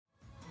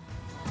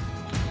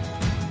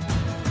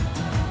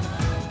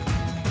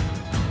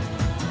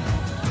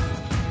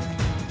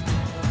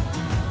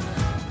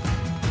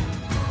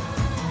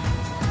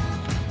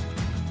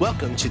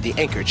Welcome to the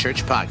Anchor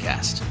Church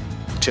podcast.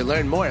 To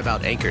learn more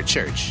about Anchor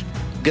Church,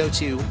 go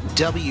to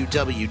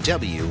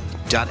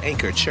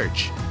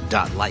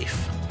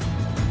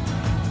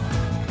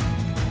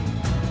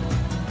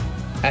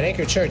www.anchorchurch.life. At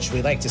Anchor Church,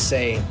 we like to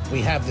say we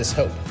have this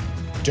hope.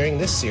 During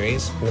this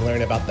series, we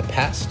learn about the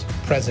past,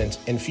 present,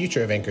 and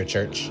future of Anchor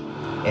Church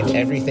and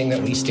everything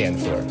that we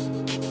stand for.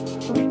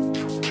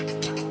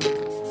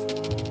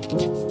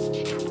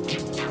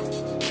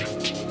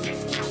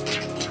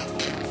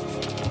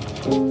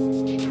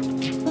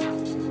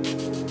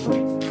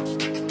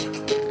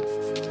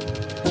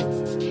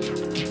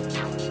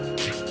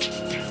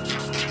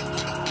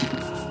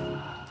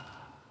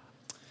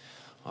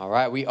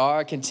 We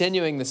are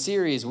continuing the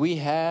series, We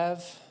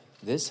Have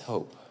This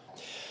Hope.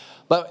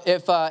 But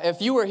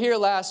if you were here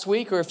last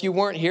week or if you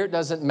weren't here, it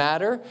doesn't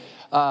matter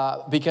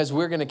because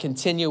we're going to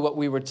continue what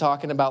we were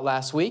talking about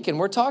last week. And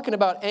we're talking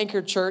about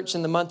Anchor Church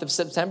in the month of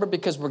September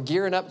because we're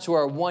gearing up to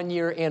our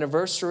 1-year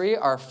anniversary,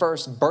 our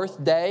first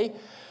birthday.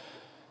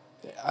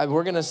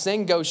 We're going to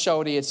sing Go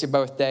Shorty, It's Your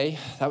Birthday.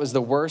 That was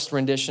the worst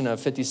rendition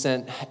of 50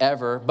 Cent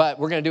ever, but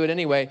we're going to do it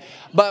anyway.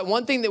 But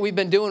one thing that we've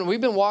been doing,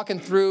 we've been walking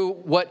through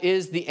what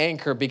is the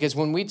anchor, because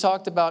when we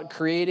talked about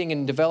creating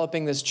and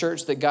developing this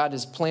church that God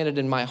has planted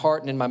in my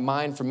heart and in my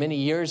mind for many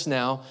years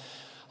now,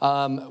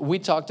 we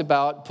talked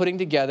about putting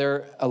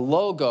together a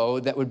logo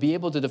that would be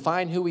able to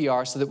define who we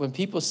are so that when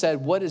people said,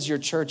 what is your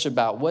church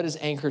about? What is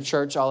Anchor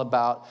Church all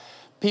about?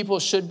 People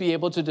should be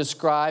able to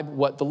describe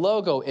what the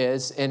logo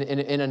is and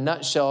in a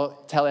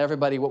nutshell, tell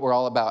everybody what we're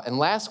all about. And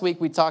last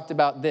week we talked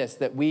about this,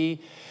 that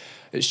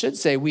it should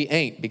say we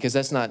ain't, because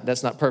that's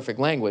not perfect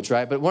language,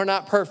 right? But we're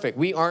not perfect.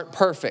 We aren't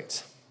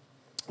perfect.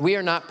 We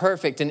are not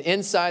perfect. And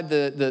inside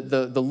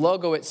the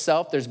logo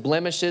itself, there's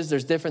blemishes.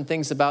 There's different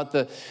things about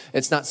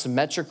it's not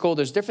symmetrical.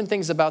 There's different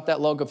things about that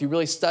logo. If you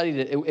really studied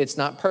it, it's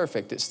not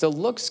perfect. It still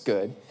looks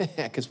good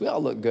because we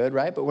all look good,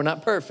 right? But we're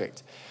not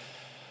perfect.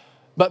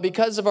 But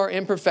because of our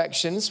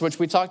imperfections, which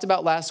we talked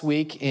about last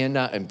week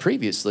and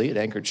previously at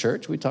Anchor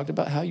Church, we talked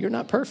about how you're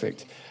not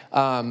perfect.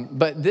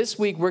 But this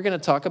week, we're going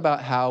to talk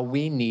about how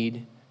we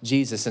need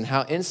Jesus and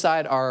how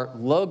inside our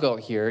logo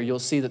here, you'll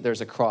see that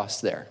there's a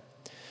cross there.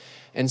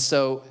 And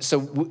so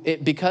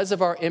because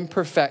of our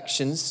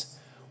imperfections,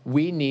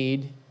 we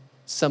need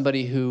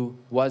somebody who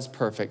was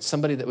perfect,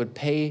 somebody that would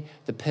pay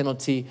the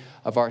penalty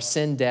of our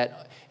sin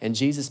debt. And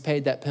Jesus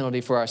paid that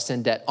penalty for our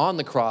sin debt on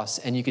the cross.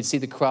 And you can see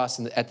the cross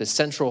at the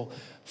central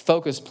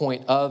focus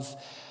point of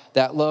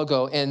that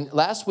logo. And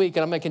last week,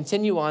 and I'm going to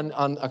continue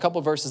on a couple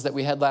of verses that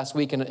we had last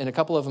week, and a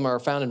couple of them are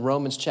found in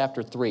Romans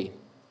chapter 3.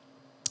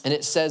 And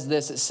it says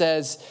this, it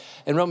says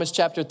in Romans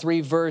chapter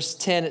 3, verse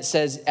 10, it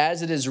says,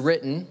 as it is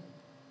written,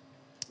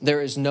 there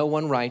is no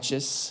one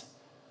righteous,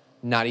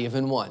 not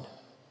even one.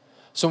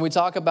 So when we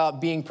talk about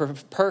being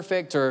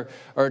perfect or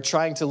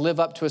trying to live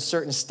up to a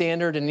certain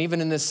standard, and even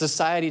in this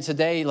society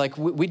today, like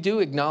we do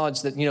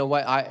acknowledge that, you know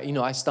what,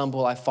 I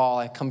stumble, I fall,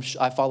 I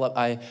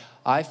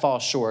fall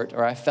short,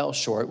 or I fell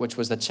short, which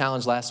was the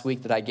challenge last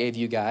week that I gave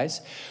you guys,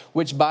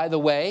 which, by the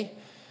way,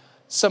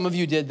 some of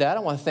you did that. I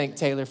want to thank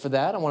Taylor for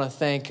that. I want to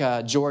thank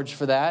George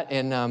for that.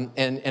 And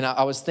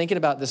I was thinking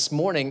about this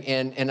morning,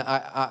 and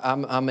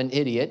I'm an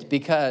idiot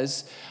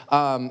because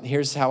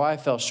here's how I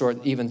fell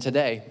short even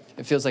today.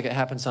 It feels like it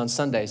happens on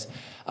Sundays.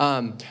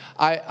 You're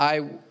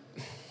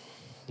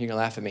going to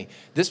laugh at me.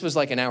 This was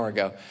like an hour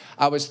ago.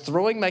 I was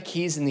throwing my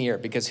keys in the air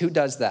because who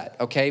does that,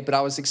 okay? But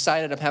I was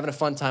excited. I'm having a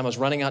fun time. I was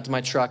running out to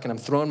my truck, and I'm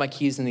throwing my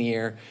keys in the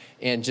air,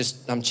 and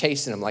I'm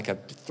chasing them like a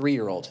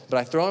 3-year-old. But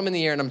I throw them in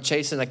the air, and I'm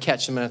chasing, and I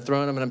catch them, and I'm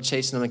throwing them, and I'm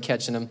chasing them, and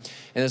catching them. And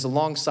there's a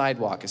long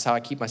sidewalk. It's how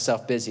I keep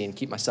myself busy and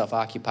keep myself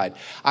occupied.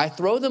 I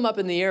throw them up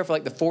in the air for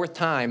like the 4th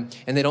time,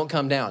 and they don't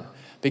come down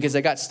because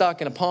they got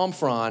stuck in a palm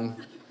frond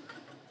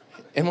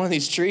in one of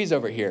these trees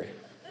over here.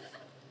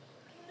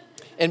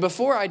 And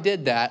before I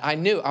did that, I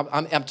knew,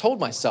 I've told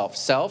myself,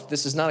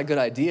 this is not a good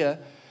idea.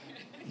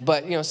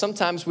 But,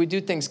 sometimes we do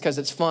things because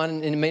it's fun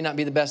and it may not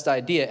be the best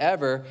idea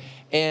ever.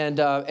 And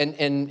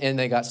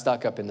they got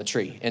stuck up in the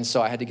tree. And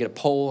so I had to get a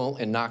pole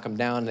and knock them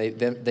down. They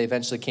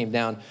eventually came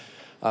down.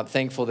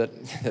 Thankful that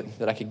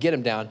I could get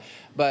them down.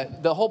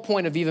 But the whole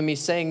point of even me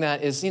saying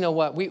that is, you know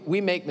what,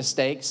 we make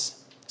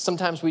mistakes.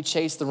 Sometimes we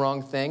chase the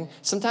wrong thing.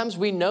 Sometimes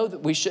we know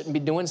that we shouldn't be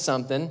doing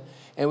something,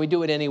 and we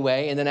do it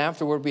anyway, and then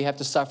afterward we have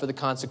to suffer the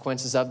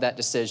consequences of that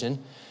decision,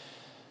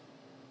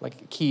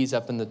 like keys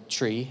up in the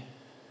tree,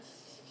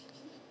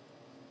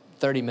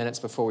 30 minutes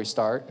before we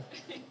start.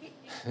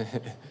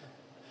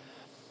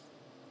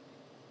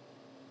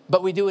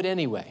 But we do it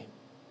anyway.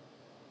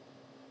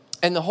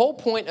 And the whole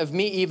point of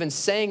me even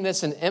saying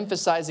this and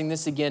emphasizing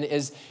this again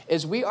is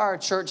we are a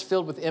church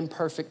filled with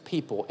imperfect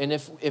people. And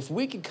if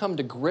we could come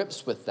to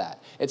grips with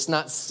that, it's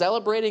not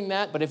celebrating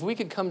that, but if we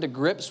could come to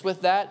grips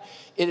with that,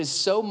 it is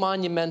so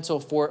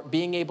monumental for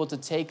being able to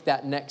take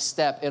that next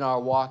step in our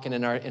walk and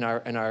in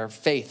our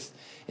faith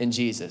in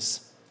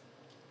Jesus.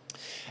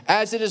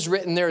 As it is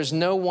written, there is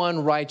no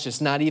one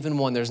righteous, not even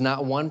one. There's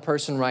not one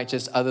person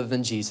righteous other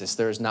than Jesus.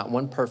 There is not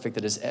one perfect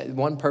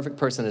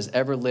person that has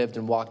ever lived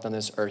and walked on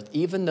this earth,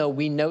 even though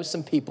we know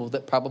some people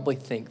that probably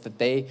think that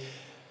they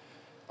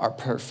are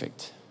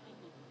perfect.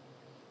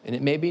 And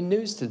it may be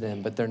news to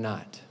them, but they're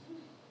not.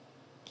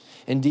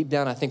 And deep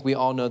down, I think we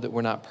all know that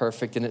we're not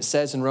perfect. And it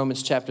says in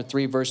Romans chapter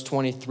 3, verse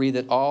 23,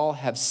 that all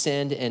have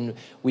sinned and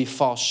we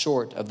fall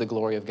short of the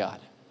glory of God.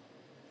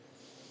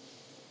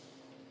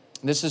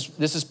 This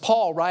is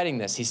Paul writing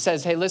this. He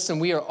says, hey, listen,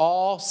 we are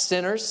all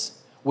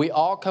sinners. We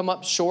all come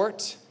up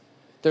short.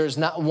 There is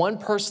not one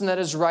person that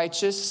is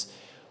righteous.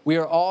 We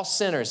are all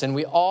sinners, and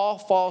we all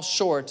fall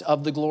short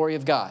of the glory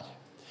of God.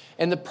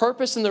 And the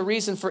purpose and the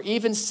reason for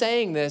even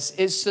saying this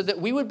is so that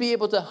we would be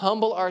able to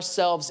humble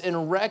ourselves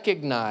and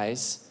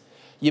recognize,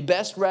 you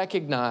best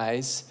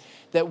recognize,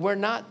 that we're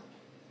not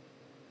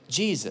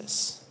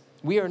Jesus.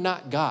 We are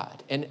not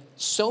God. And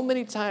so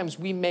many times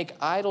we make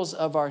idols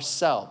of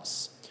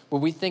ourselves, where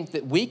we think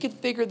that we could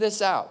figure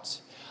this out.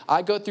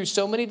 I go through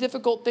so many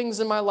difficult things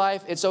in my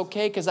life. It's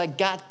okay because I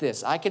got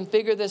this. I can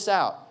figure this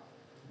out.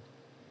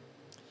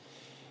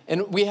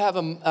 And we have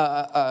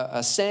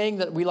a saying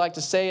that we like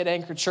to say at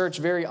Anchor Church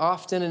very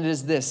often, and it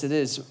is this. It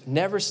is,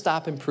 never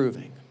stop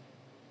improving.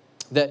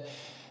 That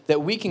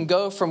we can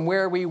go from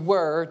where we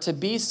were to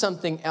be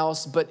something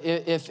else, but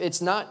if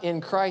it's not in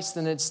Christ,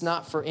 then it's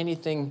not for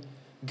anything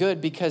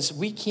good, because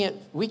we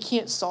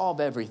can't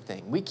solve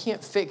everything. We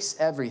can't fix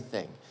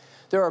everything.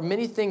 There are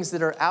many things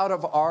that are out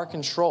of our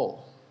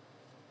control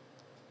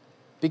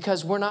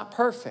because we're not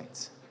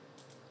perfect.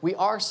 We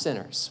are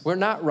sinners. We're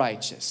not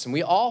righteous. And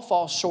we all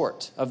fall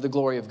short of the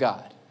glory of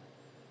God.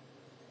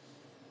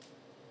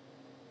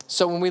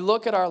 So when we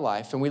look at our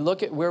life and we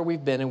look at where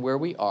we've been and where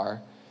we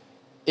are,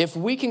 if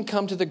we can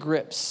come to the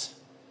grips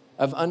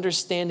of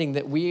understanding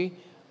that we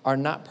are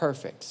not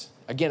perfect.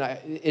 Again,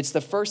 it's the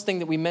first thing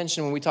that we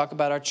mention when we talk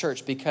about our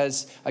church,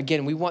 because,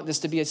 again, we want this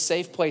to be a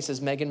safe place,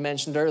 as Megan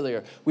mentioned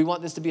earlier. We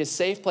want this to be a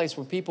safe place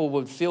where people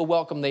would feel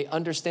welcome. They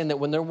understand that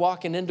when they're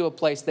walking into a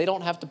place, they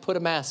don't have to put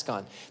a mask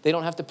on. They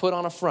don't have to put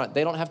on a front.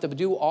 They don't have to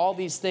do all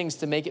these things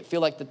to make it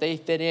feel like that they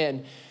fit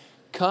in.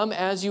 Come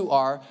as you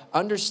are.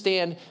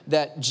 Understand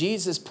that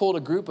Jesus pulled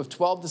a group of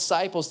 12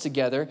 disciples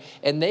together,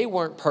 and they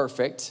weren't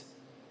perfect.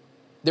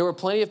 There were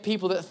plenty of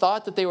people that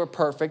thought that they were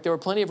perfect. There were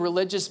plenty of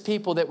religious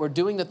people that were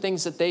doing the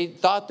things that they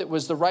thought that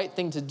was the right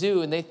thing to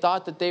do, and they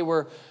thought that they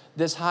were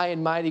this high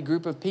and mighty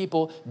group of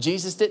people.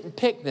 Jesus didn't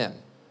pick them.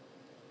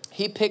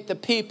 He picked the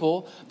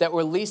people that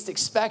were least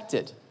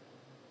expected.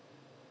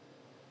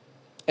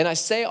 And I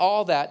say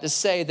all that to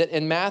say that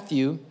in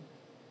Matthew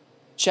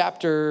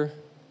chapter,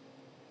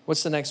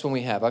 what's the next one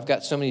we have? I've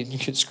got so many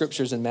good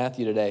scriptures in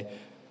Matthew today.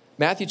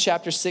 Matthew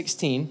chapter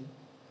 16.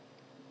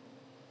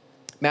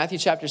 Matthew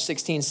chapter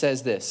 16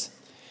 says this.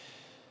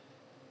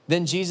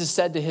 Then Jesus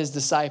said to his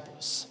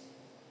disciples,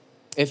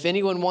 if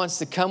anyone wants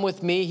to come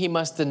with me, he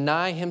must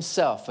deny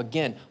himself.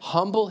 Again,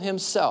 humble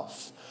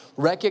himself.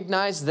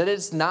 Recognize that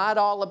it's not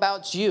all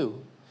about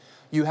you.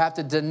 You have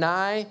to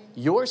deny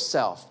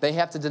yourself. They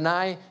have to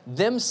deny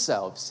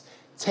themselves.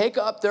 Take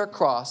up their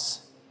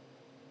cross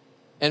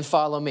and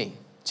follow me.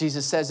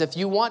 Jesus says, if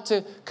you want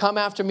to come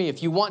after me,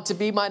 if you want to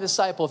be my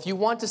disciple, if you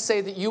want to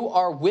say that you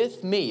are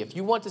with me, if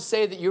you want to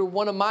say that you're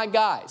one of my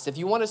guys, if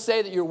you want to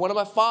say that you're one of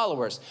my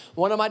followers,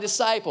 one of my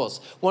disciples,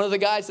 one of the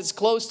guys that's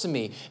close to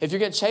me, if you're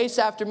going to chase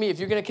after me, if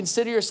you're going to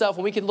consider yourself,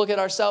 and we can look at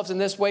ourselves in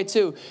this way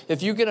too,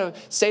 if you're going to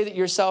say that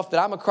yourself,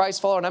 that I'm a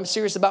Christ follower and I'm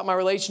serious about my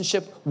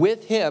relationship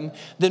with him,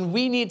 then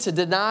we need to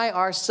deny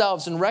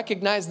ourselves and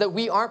recognize that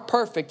we aren't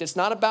perfect. It's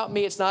not about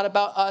me. It's not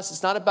about us.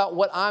 It's not about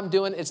what I'm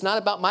doing. It's not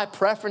about my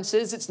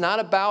preferences. It's not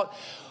about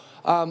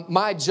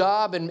my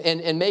job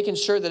and making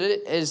sure that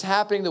it is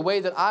happening the way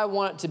that I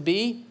want it to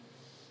be.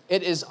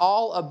 It is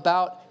all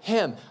about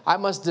him. I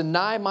must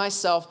deny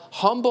myself,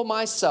 humble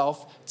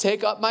myself,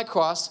 take up my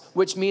cross,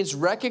 which means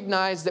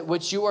recognize that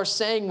what you are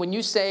saying when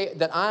you say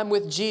that I'm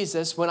with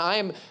Jesus, when I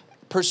am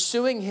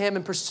pursuing him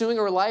and pursuing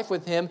a life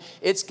with him,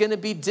 it's going to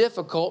be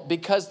difficult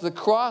because the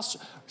cross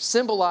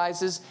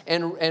symbolizes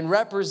and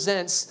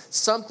represents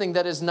something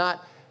that is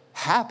not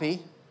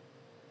happy.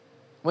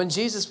 When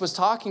Jesus was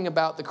talking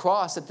about the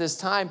cross at this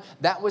time,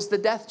 that was the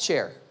death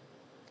chair.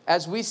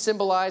 As we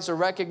symbolize or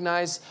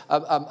recognize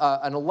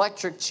an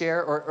electric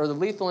chair or the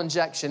lethal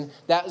injection,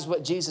 that is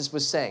what Jesus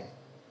was saying.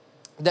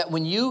 That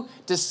when you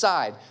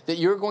decide that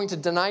you're going to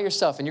deny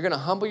yourself and you're going to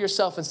humble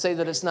yourself and say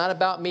that it's not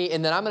about me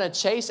and that I'm going to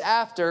chase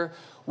after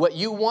what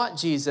you want,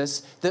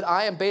 Jesus, that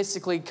I am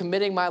basically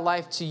committing my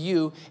life to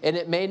you, and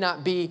it may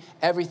not be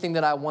everything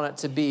that I want it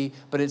to be,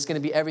 but it's going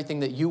to be everything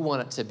that you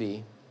want it to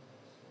be.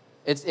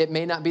 It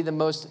may not be the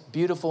most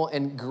beautiful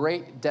and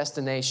great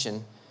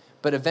destination,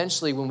 but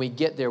eventually when we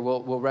get there,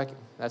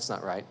 that's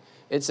not right.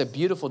 It's a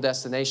beautiful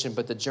destination,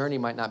 but the journey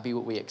might not be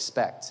what we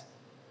expect.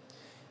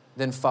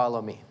 Then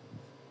follow me.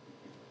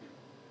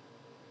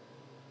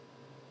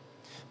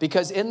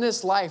 Because in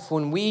this life,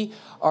 when we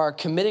are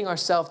committing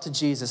ourselves to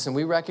Jesus and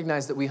we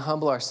recognize that we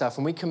humble ourselves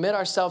and we commit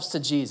ourselves to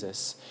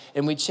Jesus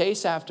and we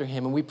chase after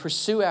him and we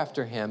pursue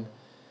after him,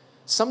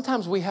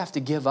 sometimes we have to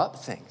give up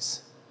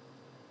things.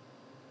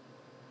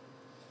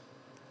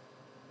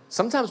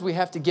 Sometimes we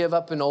have to give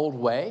up an old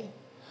way.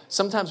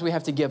 Sometimes we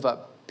have to give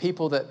up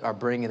people that are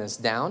bringing us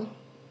down.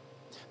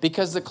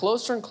 Because the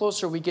closer and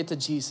closer we get to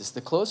Jesus,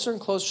 the closer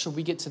and closer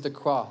we get to the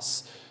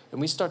cross,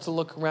 and we start to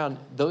look around,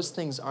 those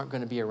things aren't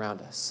going to be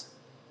around us.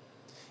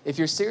 If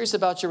you're serious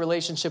about your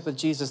relationship with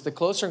Jesus, the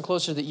closer and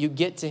closer that you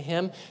get to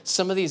him,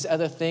 some of these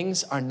other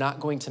things are not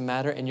going to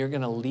matter, and you're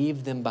going to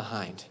leave them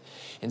behind.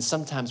 And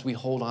sometimes we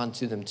hold on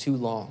to them too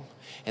long,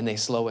 and they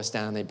slow us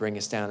down, they bring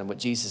us down. And what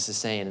Jesus is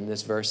saying in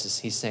this verse is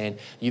he's saying,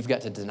 you've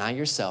got to deny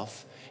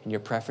yourself and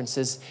your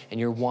preferences and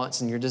your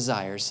wants and your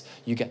desires.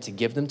 You got to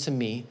give them to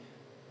me.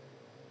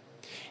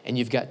 And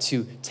you've got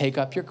to take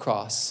up your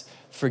cross,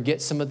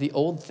 forget some of the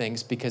old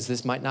things, because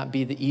this might not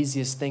be the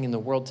easiest thing in the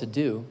world to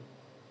do,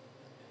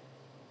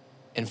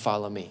 and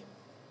follow me.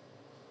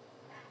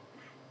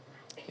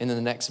 And then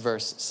the next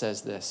verse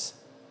says this.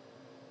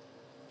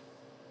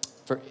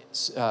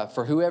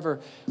 For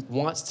whoever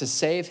wants to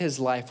save his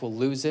life will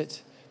lose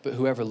it, but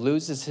whoever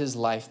loses his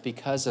life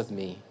because of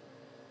me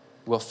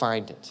will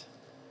find it.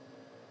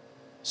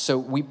 So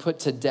we put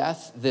to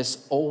death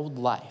this old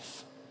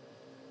life.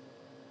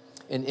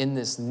 And in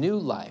this new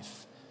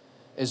life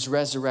is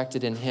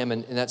resurrected in him.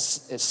 And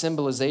that's a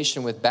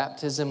symbolization with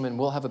baptism. And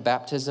we'll have a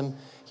baptism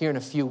here in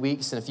a few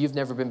weeks. And if you've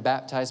never been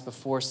baptized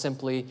before,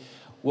 simply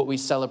what we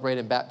celebrate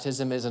in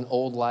baptism is an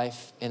old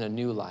life and a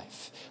new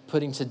life.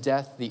 Putting to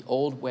death the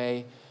old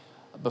way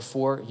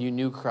before you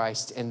knew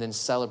Christ, and then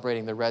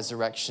celebrating the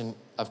resurrection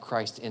of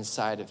Christ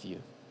inside of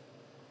you.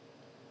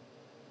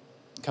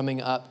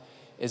 Coming up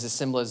is a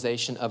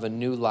symbolization of a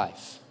new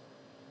life.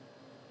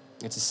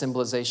 It's a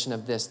symbolization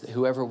of this, that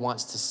whoever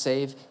wants to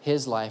save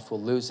his life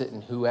will lose it,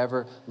 and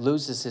whoever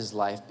loses his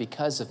life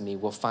because of me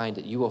will find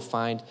it. You will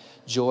find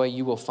joy.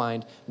 You will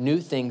find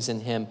new things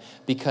in him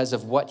because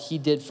of what he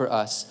did for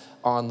us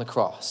on the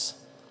cross.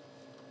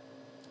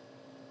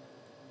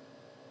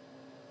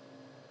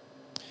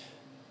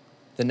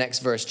 The next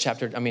verse,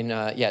 chapter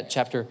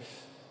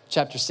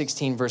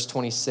 16, verse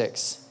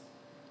 26.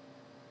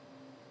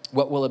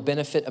 What will it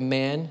benefit a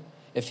man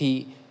if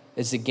he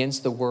is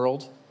against the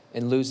world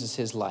and loses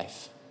his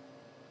life?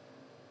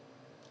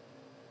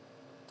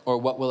 Or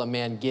what will a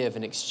man give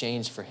in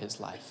exchange for his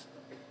life?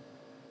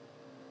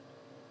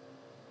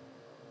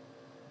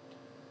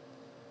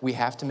 We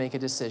have to make a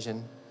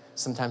decision.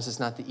 Sometimes it's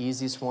not the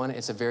easiest one.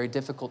 It's a very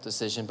difficult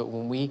decision. But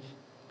when we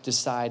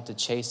decide to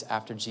chase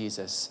after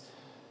Jesus,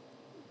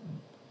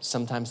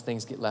 sometimes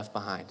things get left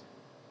behind.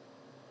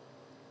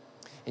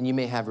 And you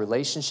may have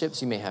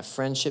relationships, you may have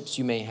friendships,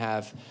 you may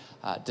have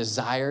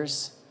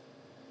desires.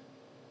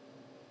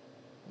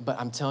 But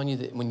I'm telling you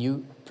that when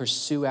you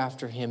pursue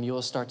after him, you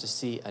will start to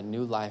see a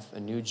new life, a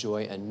new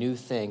joy, a new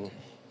thing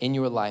in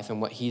your life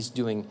and what he's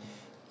doing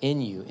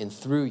in you and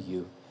through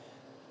you,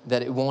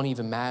 that it won't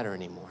even matter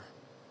anymore.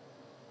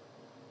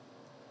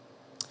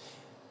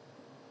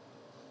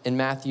 In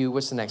Matthew,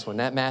 what's the next one?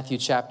 Matthew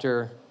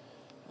chapter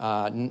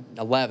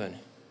 11.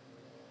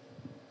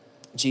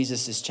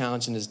 Jesus is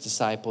challenging his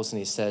disciples and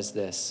he says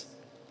this.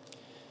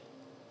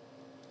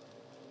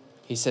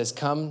 He says,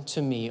 "Come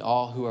to me,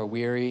 all who are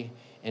weary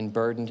and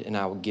burdened, and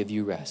I will give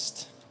you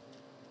rest."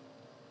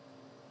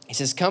 He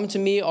says, "Come to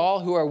me, all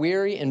who are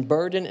weary and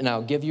burdened, and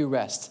I'll give you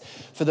rest."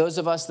 For those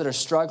of us that are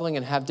struggling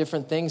and have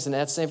different things, and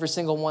that's every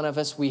single one of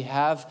us, we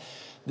have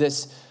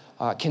this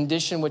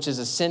condition, which is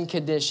a sin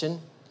condition.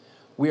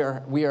 We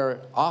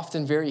are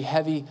often very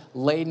heavy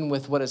laden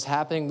with what is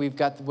happening. We've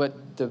got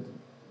the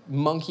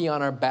monkey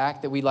on our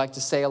back that we like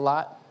to say a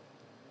lot.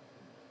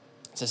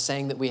 It's a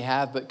saying that we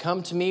have, but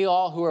come to me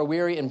all who are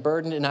weary and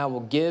burdened, and I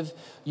will give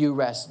you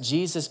rest.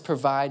 Jesus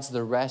provides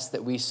the rest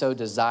that we so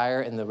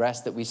desire and the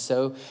rest that we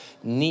so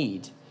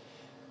need.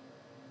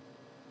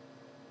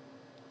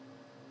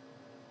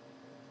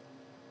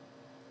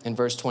 In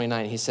verse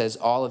 29, he says,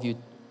 all of you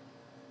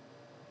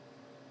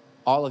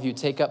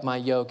take up my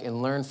yoke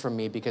and learn from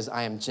me, because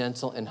I am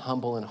gentle and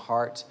humble in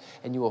heart,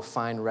 and you will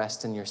find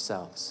rest in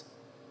yourselves.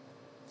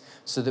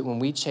 So that when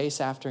we chase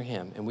after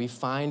him and we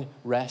find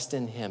rest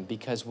in him,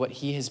 because what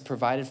he has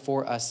provided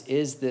for us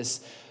is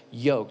this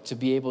yoke to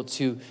be able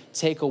to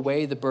take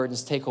away the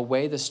burdens, take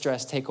away the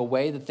stress, take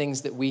away the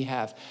things that we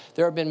have.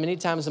 There have been many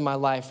times in my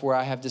life where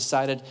I have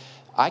decided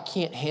I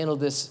can't handle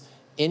this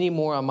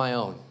anymore on my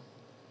own.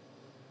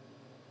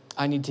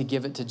 I need to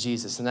give it to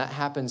Jesus. And that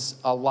happens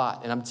a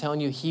lot. And I'm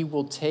telling you, he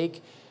will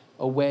take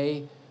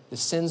away the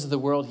sins of the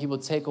world. He will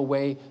take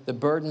away the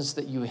burdens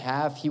that you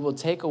have. He will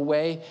take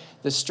away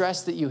the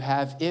stress that you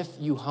have if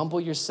you humble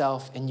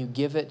yourself and you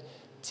give it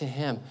to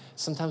him.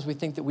 Sometimes we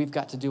think that we've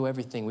got to do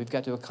everything. We've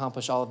got to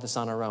accomplish all of this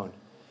on our own.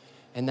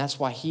 And that's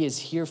why he is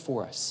here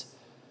for us.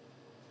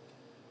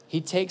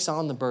 He takes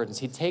on the burdens.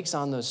 He takes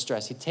on those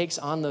stress. He takes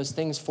on those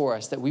things for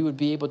us that we would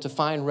be able to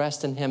find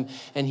rest in him.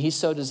 And he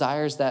so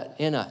desires that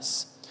in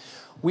us.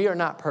 We are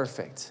not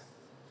perfect.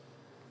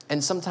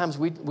 And sometimes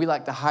we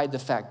like to hide the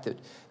fact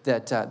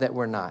that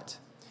we're not.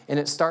 And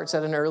it starts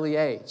at an early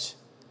age.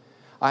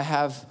 I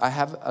have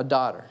a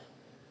daughter,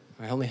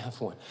 I only have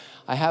one.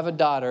 I have a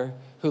daughter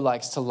who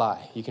likes to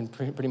lie. You can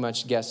pretty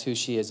much guess who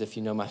she is if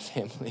you know my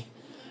family.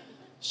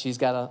 She's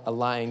got a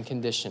lying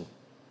condition.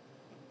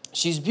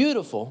 She's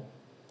beautiful.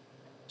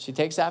 She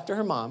takes after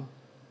her mom.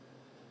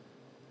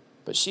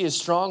 But she is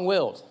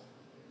strong-willed.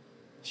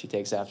 She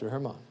takes after her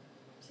mom.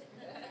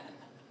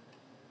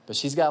 But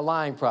she's got a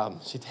lying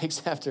problem. She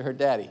takes after her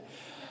daddy.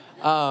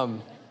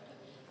 And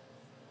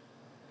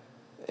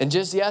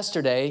just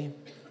yesterday,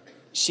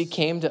 she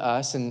came to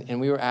us and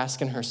we were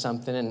asking her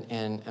something.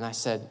 And I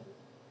said,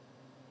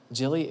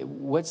 Jilly,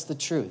 what's the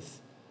truth?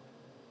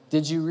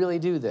 Did you really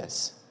do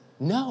this?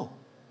 No.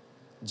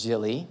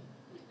 Jilly,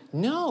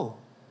 no.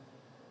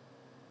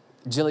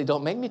 Jilly,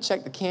 don't make me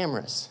check the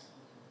cameras.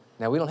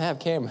 Now, we don't have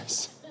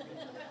cameras.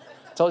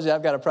 Told you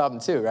I've got a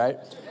problem too, right?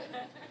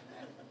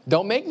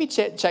 Don't make me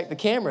check the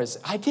cameras.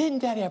 I didn't,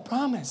 Daddy, I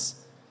promise.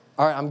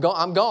 All right, I'm going.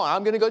 I'm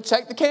going to go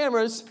check the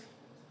cameras.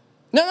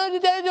 No,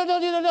 Daddy,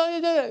 don't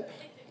do that.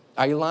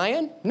 Are you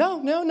lying? No,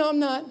 I'm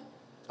not.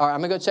 All right,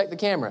 I'm going to go check the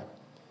camera.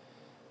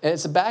 And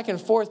it's a back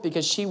and forth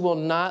because she will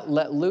not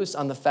let loose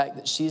on the fact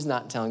that she's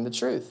not telling the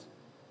truth.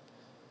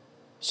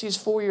 She's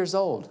 4 years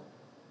old.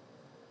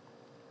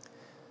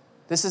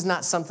 This is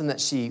not something that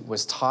she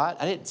was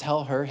taught. I didn't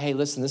tell her, hey,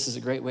 listen, this is a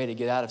great way to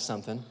get out of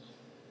something.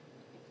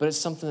 But it's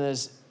something that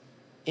is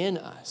in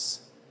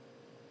us.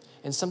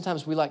 And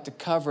sometimes we like to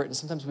cover it, and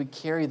sometimes we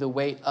carry the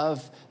weight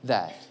of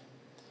that.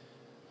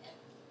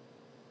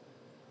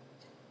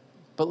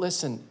 But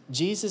listen,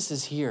 Jesus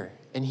is here,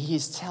 and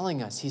he's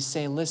telling us, he's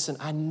saying, listen,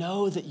 I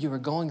know that you are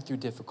going through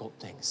difficult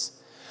things.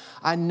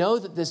 I know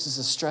that this is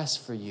a stress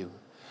for you.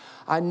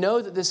 I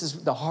know that this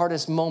is the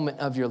hardest moment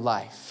of your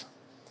life.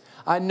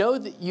 I know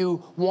that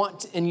you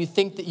want and you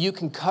think that you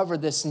can cover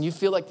this and you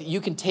feel like that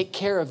you can take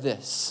care of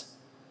this.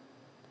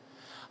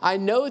 I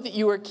know that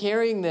you are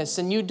carrying this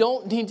and you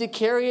don't need to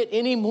carry it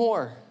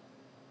anymore.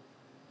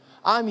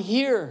 I'm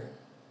here.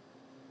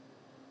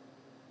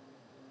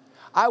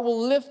 I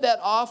will lift that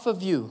off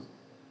of you.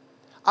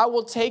 I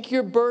will take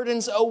your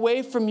burdens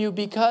away from you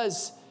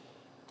because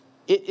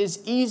it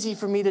is easy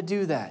for me to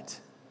do that.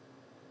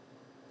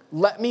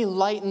 Let me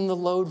lighten the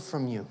load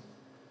from you.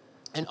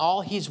 And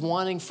all he's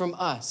wanting from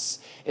us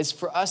is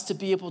for us to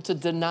be able to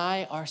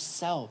deny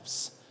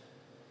ourselves,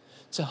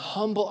 to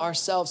humble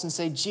ourselves and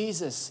say,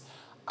 Jesus,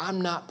 I'm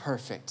not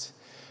perfect.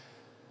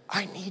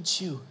 I need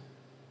you.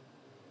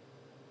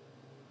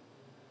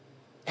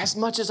 As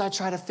much as I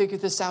try to figure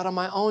this out on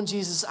my own,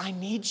 Jesus, I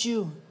need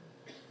you.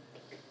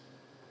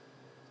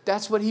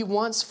 That's what he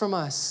wants from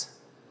us.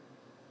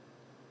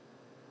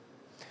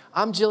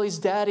 I'm Jilly's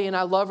daddy and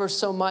I love her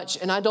so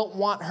much and I don't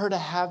want her to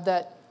have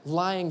that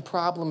lying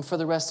problem for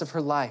the rest of her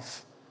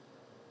life.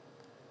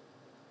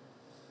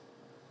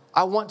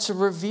 I want to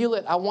reveal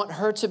it. I want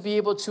her to be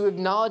able to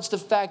acknowledge the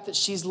fact that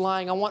she's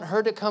lying. I want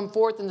her to come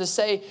forth and to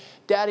say,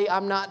 Daddy,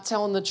 I'm not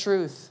telling the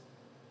truth.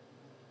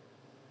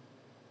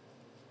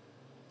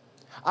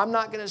 I'm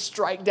not going to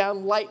strike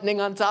down lightning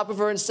on top of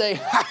her and say,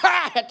 ha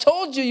ha, I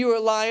told you were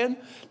lying.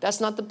 That's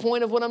not the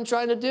point of what I'm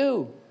trying to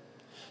do.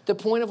 The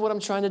point of what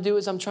I'm trying to do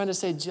is I'm trying to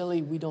say,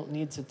 Jilly, we don't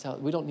need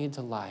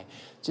to lie.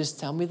 Just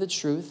tell me the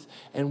truth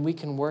and we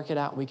can work it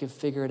out and we can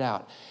figure it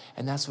out.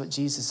 And that's what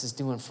Jesus is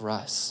doing for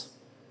us.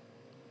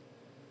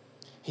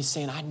 He's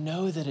saying, I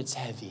know that it's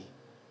heavy.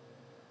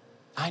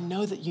 I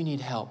know that you need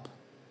help.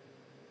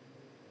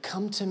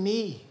 Come to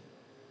me.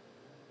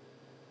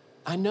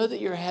 I know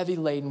that you're heavy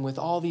laden with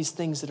all these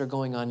things that are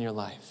going on in your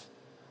life.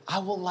 I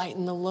will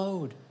lighten the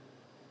load.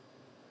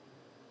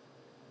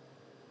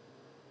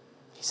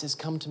 He says,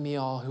 come to me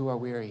all who are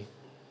weary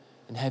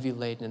and heavy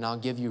laden, and I'll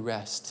give you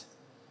rest.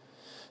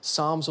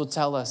 Psalms will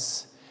tell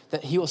us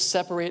that he will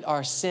separate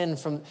our sin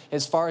from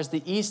as far as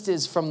the east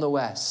is from the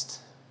west.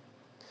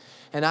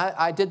 And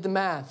I did the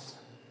math.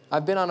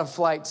 I've been on a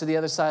flight to the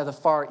other side of the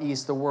far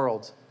east, the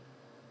world.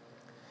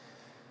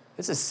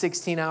 It's a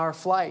 16-hour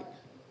flight.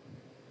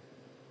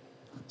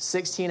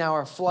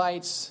 16-hour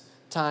flights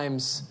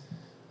times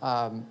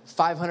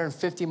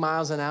 550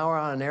 miles an hour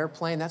on an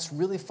airplane. That's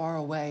really far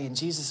away. And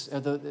Jesus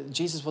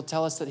will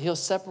tell us that he'll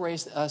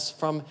separate us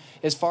from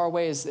as far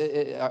away as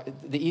the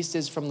east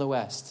is from the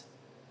west.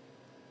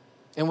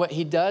 And what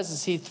he does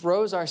is he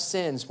throws our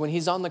sins. When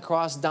he's on the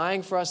cross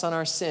dying for us on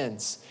our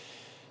sins,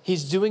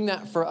 he's doing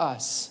that for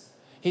us.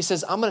 He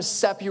says, I'm going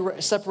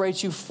to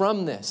separate you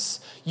from this.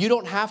 You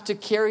don't have to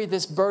carry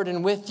this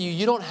burden with you.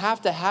 You don't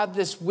have to have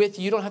this with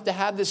you. You don't have to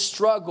have this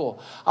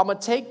struggle. I'm going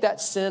to take that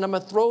sin. I'm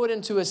going to throw it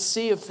into a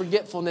sea of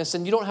forgetfulness,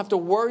 and you don't have to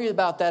worry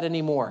about that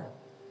anymore.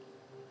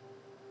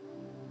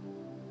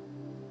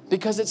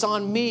 Because it's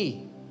on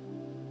me.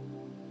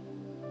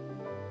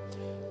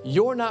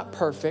 You're not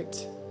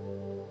perfect,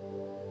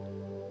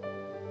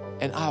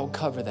 and I'll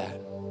cover that.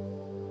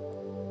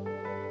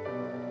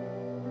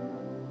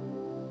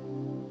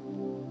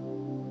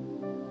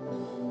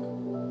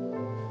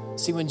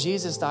 See, when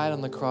Jesus died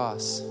on the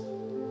cross,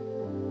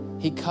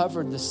 he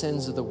covered the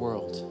sins of the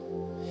world.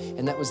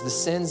 And that was the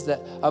sins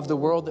of the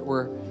world that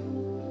were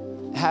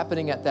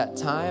happening at that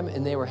time,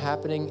 and they were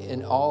happening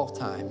in all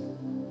time.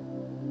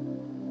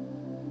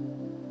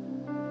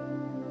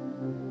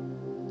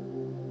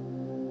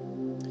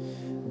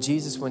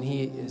 Jesus, when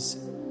he is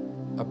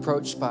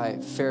approached by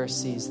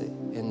Pharisees,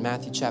 in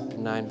Matthew chapter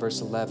 9,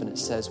 verse 11, it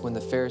says, when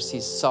the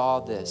Pharisees saw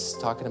this,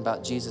 talking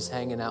about Jesus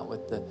hanging out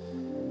with the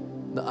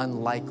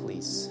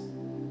unlikelies,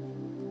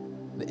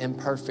 the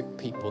imperfect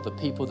people, the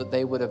people that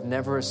they would have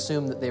never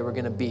assumed that they were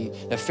going to be.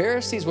 The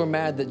Pharisees were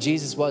mad that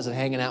Jesus wasn't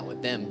hanging out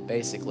with them,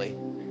 basically.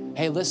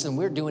 Hey, listen,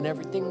 we're doing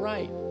everything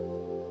right.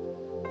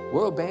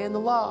 We're obeying the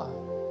law.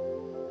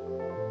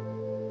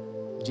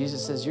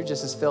 Jesus says, you're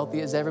just as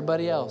filthy as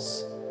everybody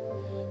else.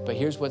 But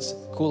here's what's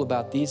cool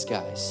about these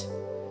guys,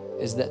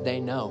 is that they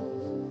know.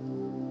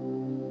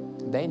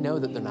 They know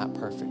that they're not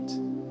perfect.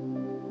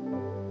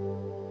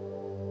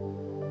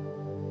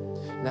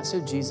 And that's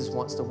who Jesus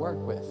wants to work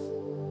with.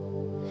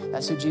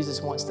 That's who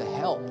Jesus wants to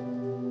help,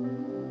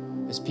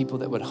 is people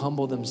that would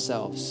humble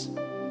themselves.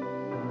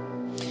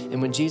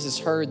 And when Jesus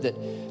heard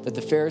that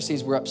the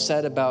Pharisees were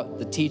upset about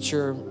the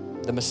teacher,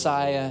 the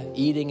Messiah,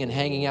 eating and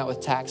hanging out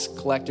with tax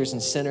collectors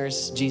and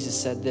sinners, Jesus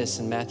said this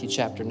in Matthew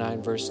chapter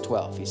 9, verse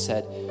 12. He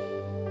said,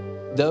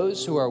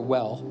 those who are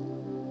well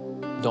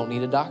don't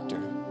need a doctor,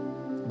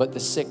 but the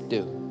sick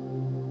do.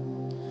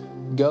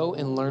 Go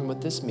and learn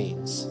what this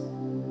means.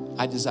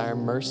 I desire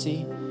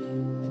mercy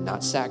and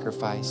not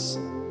sacrifice,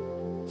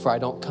 for I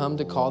don't come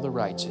to call the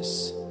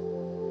righteous,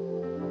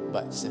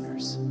 but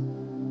sinners.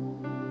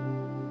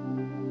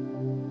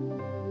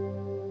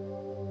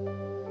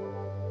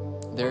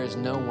 There is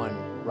no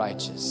one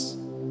righteous,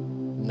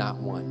 not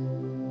one.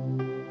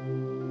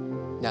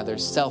 Now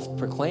there's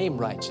self-proclaimed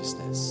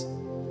righteousness.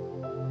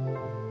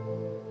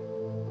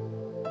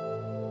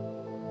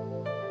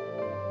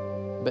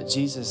 But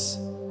Jesus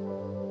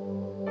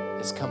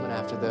is coming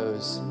after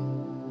those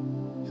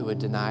who would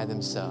deny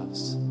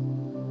themselves,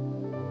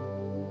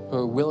 who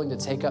are willing to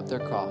take up their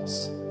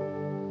cross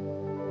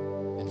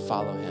and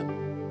follow him.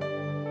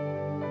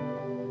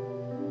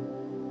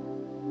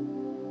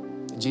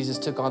 Jesus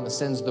took on the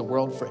sins of the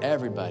world for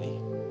everybody.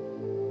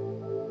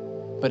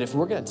 But if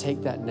we're going to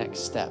take that next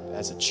step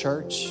as a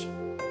church,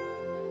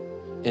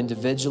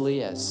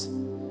 individually, as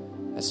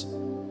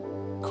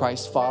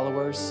Christ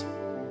followers,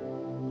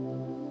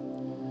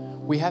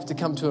 we have to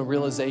come to a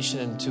realization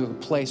and to a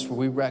place where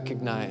we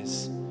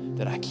recognize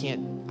that I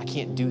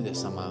can't do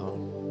this on my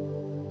own.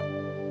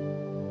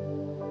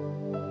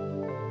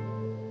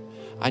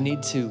 I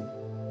need to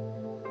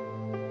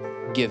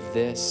give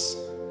this.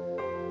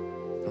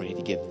 I need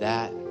to give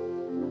that.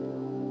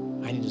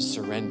 I need to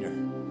surrender.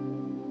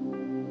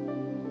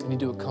 I need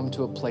to come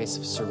to a place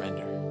of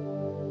surrender.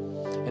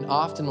 And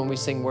often when we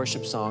sing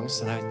worship songs,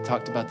 and I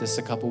talked about this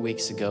a couple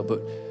weeks ago,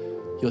 but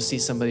you'll see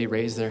somebody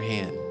raise their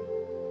hand,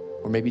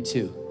 or maybe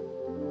two.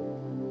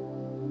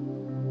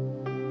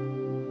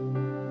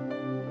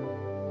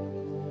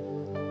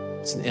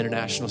 It's an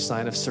international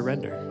sign of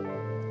surrender.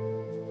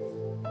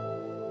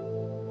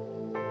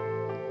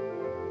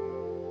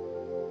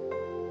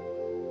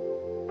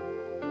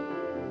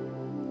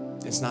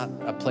 It's not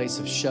a place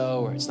of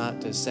show, or it's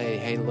not to say,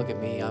 hey, look at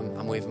me,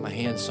 I'm waving my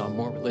hands, so I'm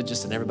more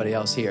religious than everybody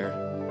else here.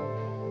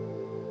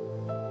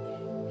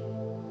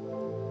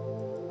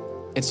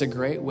 It's a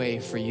great way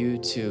for you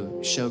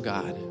to show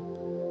God,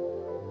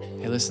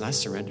 hey, listen, I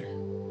surrender.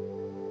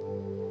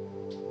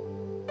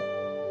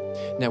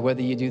 Now,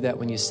 whether you do that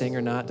when you sing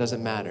or not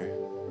doesn't matter.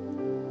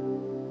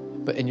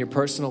 But in your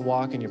personal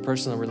walk and your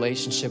personal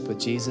relationship with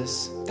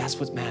Jesus, that's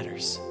what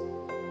matters.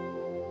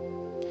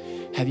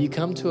 Have you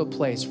come to a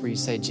place where you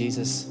say,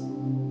 Jesus,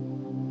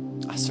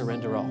 I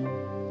surrender all.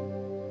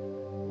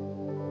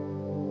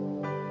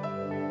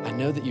 I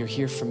know that you're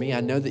here for me. I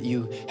know that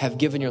you have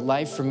given your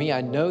life for me. I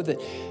know that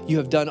you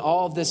have done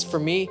all of this for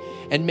me.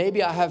 And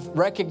maybe I have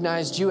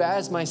recognized you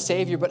as my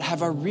Savior, but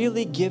have I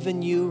really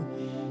given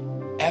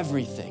you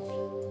everything?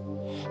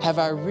 Have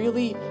I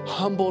really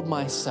humbled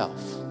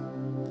myself?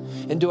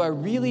 And do I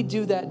really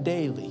do that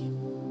daily?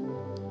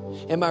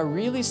 Am I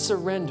really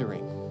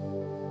surrendering?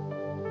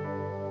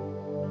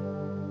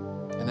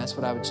 And that's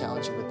what I would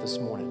challenge you with this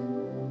morning.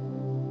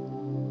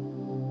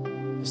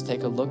 Is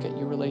take a look at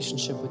your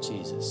relationship with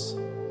Jesus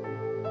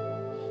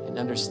and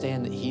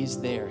understand that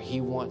he's there. He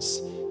wants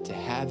to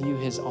have you,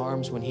 his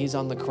arms, when he's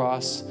on the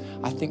cross.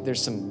 I think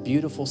there's some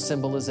beautiful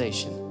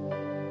symbolization,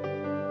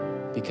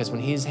 because when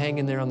he's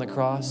hanging there on the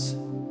cross,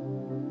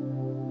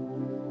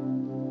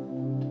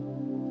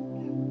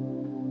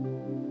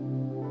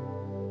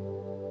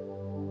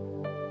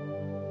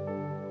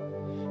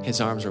 his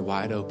arms are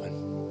wide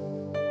open.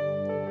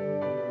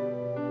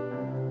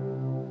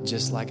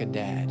 Just like a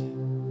dad,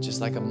 just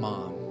like a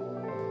mom,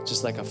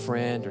 just like a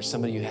friend or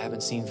somebody you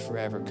haven't seen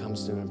forever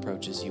comes through and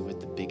approaches you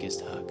with the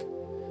biggest hug.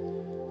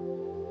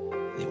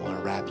 They want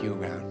to wrap you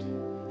around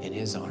in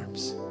his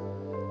arms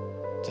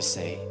to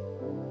say,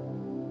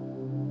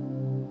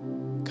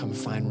 come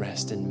find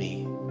rest in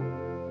me.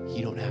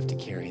 You don't have to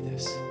carry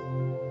this.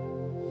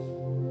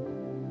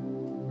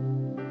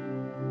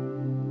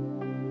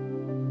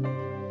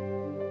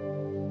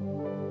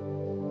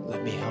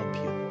 Let me help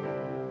you.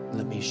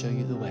 Let me show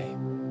you the way.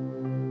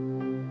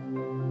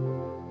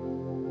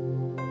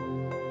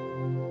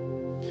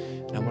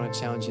 And I want to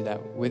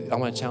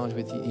want to challenge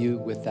you with you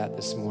with that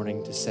this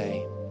morning to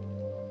say,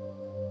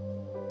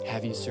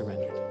 have you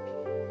surrendered?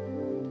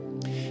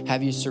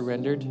 Have you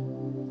surrendered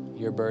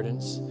your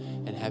burdens?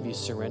 And have you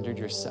surrendered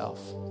yourself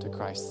to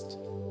Christ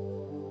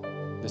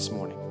this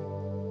morning?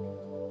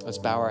 Let's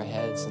bow our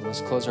heads and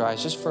let's close our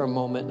eyes just for a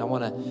moment. And I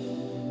want to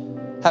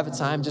have a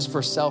time just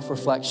for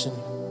self-reflection.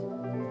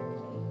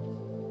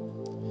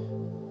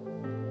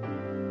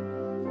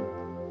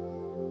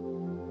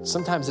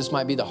 Sometimes this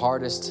might be the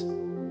hardest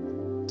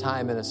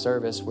time in a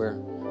service where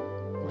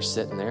we're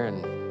sitting there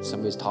and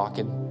somebody's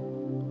talking.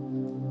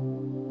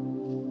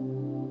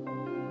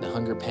 The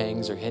hunger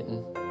pangs are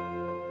hitting,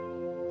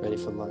 ready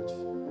for lunch.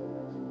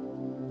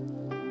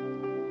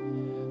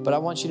 But I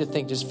want you to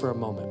think just for a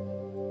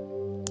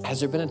moment. Has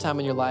there been a time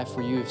in your life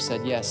where you have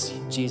said, yes,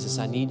 Jesus,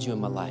 I need you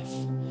in my life.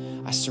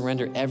 I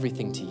surrender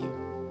everything to you.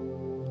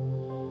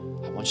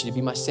 I want you to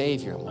be my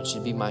Savior. I want you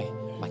to be my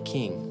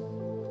King.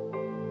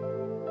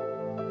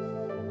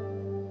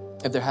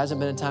 If there hasn't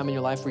been a time in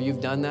your life where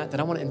you've done that, then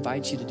I want to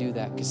invite you to do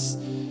that, because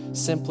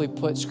simply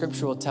put,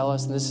 Scripture will tell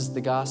us, and this is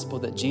the gospel,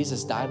 that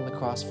Jesus died on the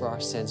cross for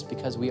our sins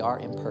because we are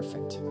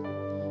imperfect.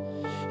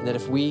 And that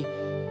if we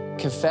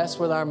confess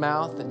with our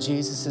mouth that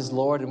Jesus is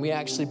Lord, and we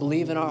actually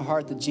believe in our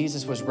heart that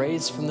Jesus was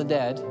raised from the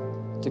dead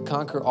to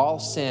conquer all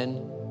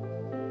sin,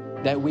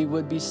 that we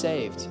would be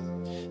saved.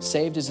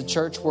 Saved is a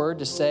church word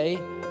to say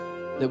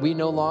that we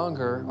no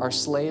longer are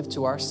slave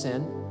to our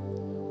sin.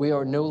 We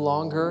are no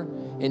longer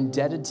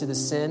indebted to the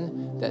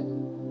sin that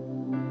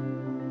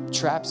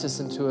traps us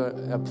into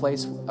a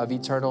place of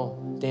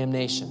eternal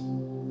damnation.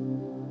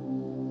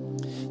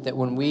 That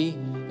when we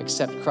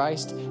accept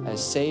Christ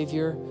as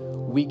Savior,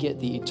 we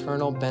get the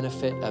eternal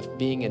benefit of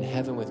being in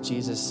heaven with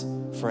Jesus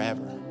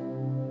forever.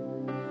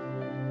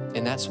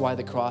 And that's why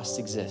the cross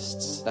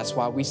exists. That's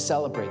why we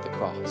celebrate the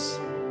cross.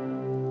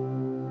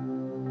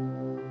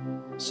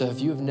 So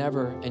if you have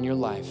never in your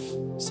life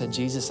said,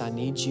 Jesus, I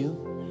need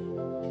you.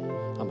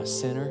 I'm a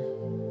sinner.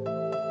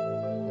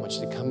 I want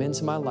you to come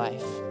into my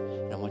life,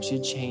 and I want you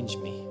to change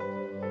me.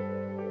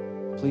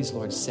 Please,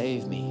 Lord,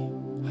 save me.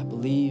 I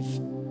believe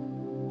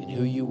in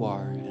who you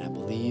are, and I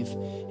believe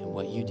in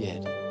what you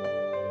did.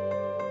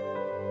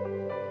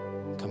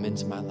 Come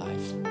into my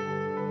life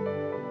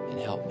and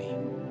help me.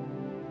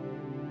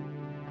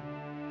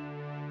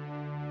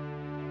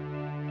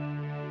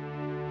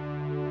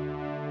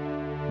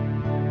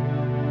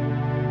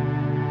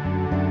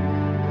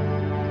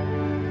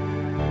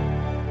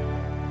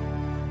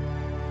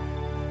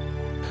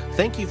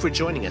 Thank you for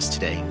joining us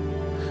today.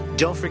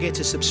 Don't forget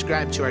to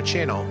subscribe to our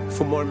channel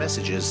for more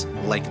messages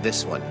like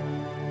this one.